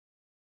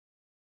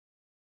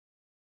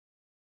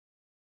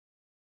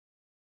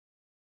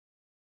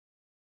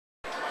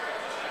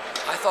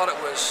thought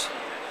it was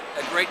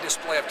a great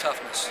display of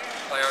toughness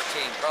by our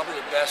team, probably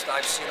the best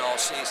I've seen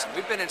all season.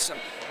 We've been in some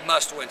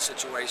must-win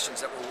situations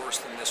that were worse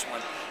than this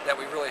one, that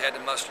we really had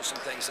to muster some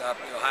things up.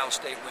 The Ohio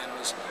State win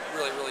was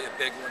really, really a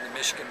big one, the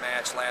Michigan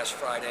match last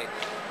Friday.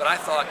 But I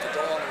thought to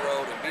go on the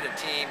road and beat a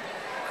team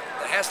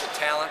that has the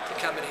talent to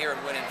come in here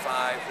and win in 5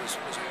 was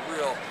a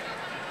real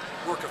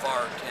work of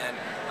art, and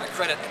I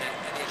credit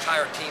the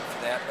entire team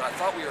for that. But I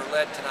thought we were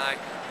led tonight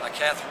by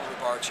Catherine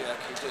Rubarczyk,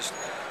 who just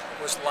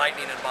was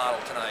lightning in a bottle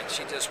tonight.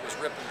 She just was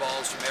ripping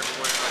balls from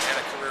everywhere.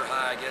 Had a career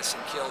high, I guess, in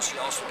kills. She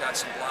also got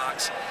some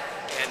blocks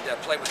and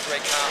played with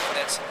great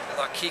confidence. I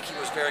thought Kiki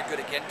was very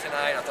good again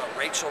tonight. I thought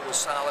Rachel was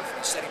solid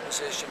from the setting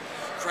position.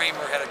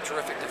 Kramer had a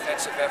terrific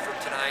defensive effort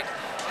tonight.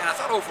 And I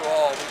thought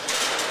overall we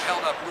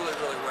held up really,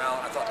 really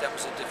well. And I thought that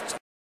was the difference.